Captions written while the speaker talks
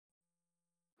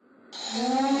Welcome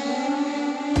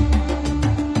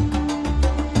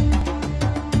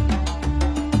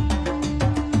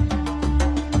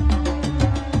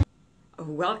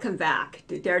back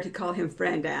to Dare to Call Him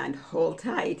Friend, and hold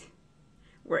tight.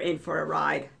 We're in for a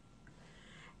ride.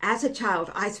 As a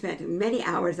child, I spent many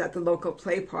hours at the local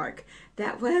play park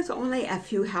that was only a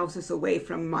few houses away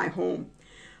from my home.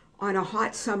 On a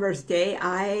hot summer's day,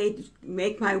 I'd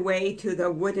make my way to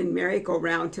the wooden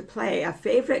merry-go-round to play a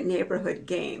favorite neighborhood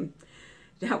game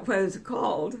that was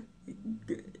called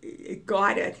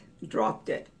Got It, Dropped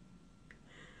It.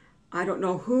 I don't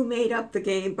know who made up the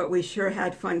game, but we sure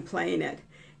had fun playing it.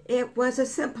 It was a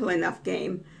simple enough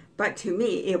game, but to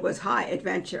me it was high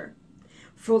adventure.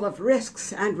 Full of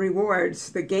risks and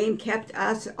rewards, the game kept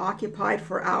us occupied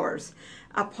for hours.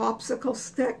 A popsicle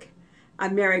stick, a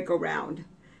merry-go-round,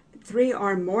 3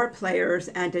 or more players,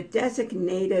 and a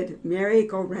designated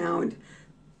merry-go-round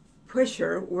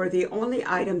pusher were the only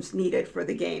items needed for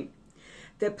the game.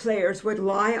 The players would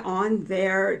lie on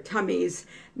their tummies,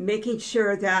 making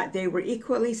sure that they were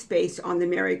equally spaced on the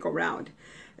merry-go-round.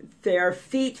 Their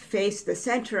feet faced the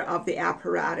center of the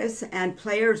apparatus, and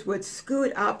players would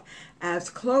scoot up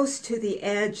as close to the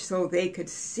edge so they could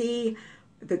see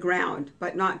the ground,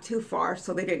 but not too far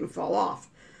so they didn't fall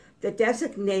off. The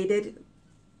designated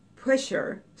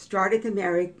pusher started the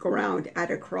merry-go-round at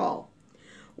a crawl.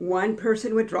 One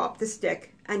person would drop the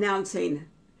stick, announcing,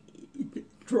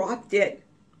 "Dropped it."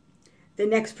 The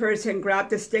next person grabbed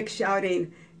the stick,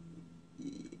 shouting,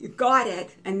 "Got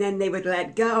it," and then they would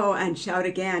let go and shout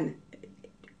again,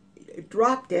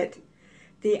 "Dropped it."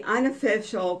 The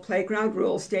unofficial playground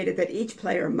rules stated that each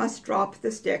player must drop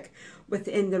the stick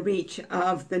within the reach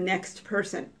of the next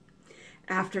person.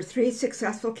 After 3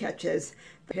 successful catches,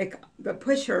 the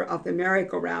pusher of the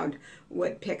merry-go-round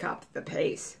would pick up the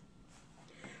pace.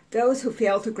 Those who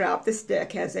failed to grab the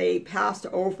stick as they passed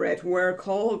over it were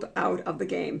called out of the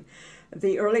game.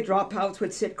 The early dropouts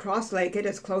would sit cross-legged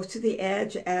as close to the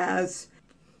edge as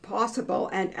possible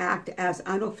and act as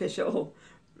unofficial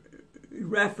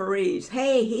referees.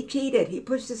 "Hey, he cheated. He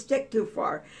pushed the stick too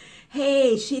far.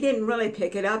 Hey, she didn't really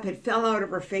pick it up. It fell out of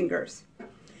her fingers."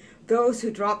 Those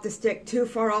who dropped the stick too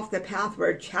far off the path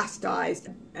were chastised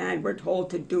and were told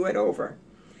to do it over.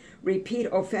 Repeat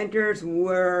offenders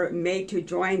were made to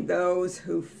join those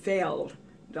who failed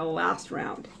the last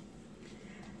round.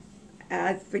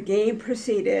 As the game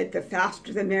proceeded, the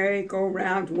faster the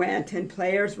merry-go-round went, and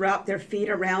players wrapped their feet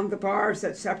around the bars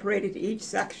that separated each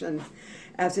section.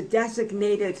 As a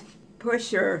designated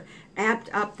pusher amped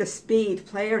up the speed,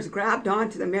 players grabbed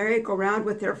onto the merry-go-round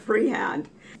with their free hand.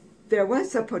 There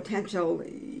was a potential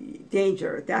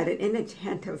danger that an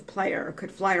inattentive player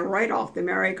could fly right off the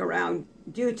merry-go-round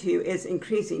due to its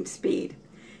increasing speed.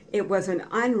 It was an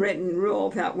unwritten rule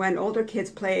that when older kids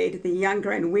played, the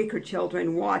younger and weaker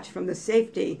children watched from the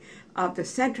safety of the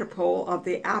center pole of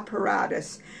the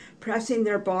apparatus, pressing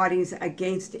their bodies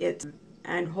against it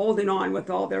and holding on with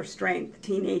all their strength.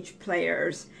 Teenage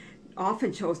players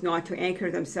often chose not to anchor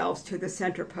themselves to the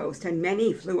center post, and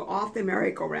many flew off the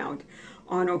merry-go-round.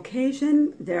 On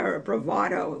occasion, their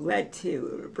bravado led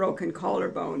to broken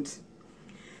collarbones.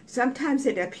 Sometimes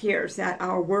it appears that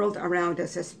our world around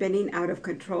us is spinning out of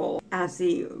control as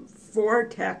the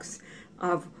vortex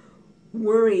of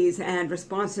worries and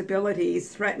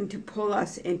responsibilities threaten to pull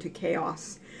us into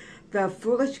chaos. The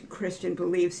foolish Christian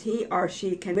believes he or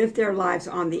she can live their lives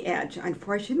on the edge.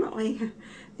 Unfortunately,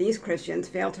 these Christians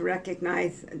fail to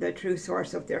recognize the true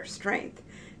source of their strength,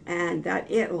 and that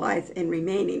it lies in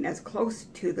remaining as close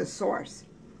to the source,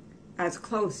 as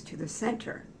close to the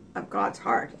center of God's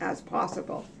heart as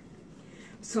possible.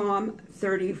 Psalm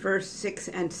 30, verse 6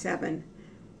 and 7.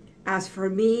 "As for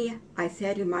me, I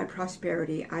said in my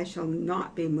prosperity, I shall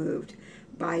not be moved.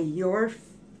 By your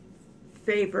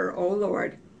favor, O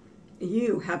Lord,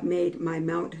 you have made my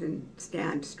mountain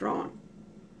stand strong."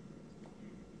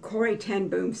 Corrie ten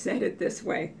Boom said it this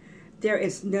way: "There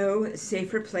is no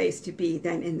safer place to be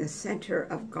than in the center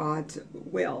of God's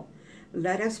will.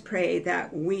 Let us pray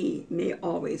that we may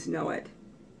always know it."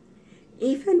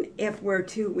 Even if we're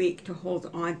too weak to hold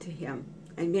on to him,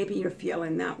 and maybe you're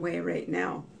feeling that way right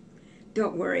now,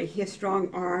 don't worry, his strong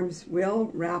arms will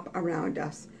wrap around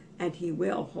us, and he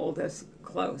will hold us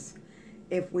close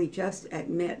if we just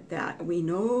admit that we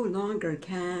no longer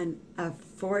can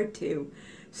afford to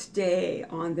stay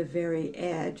on the very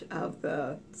edge of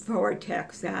the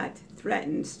vortex that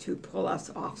threatens to pull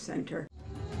us off center.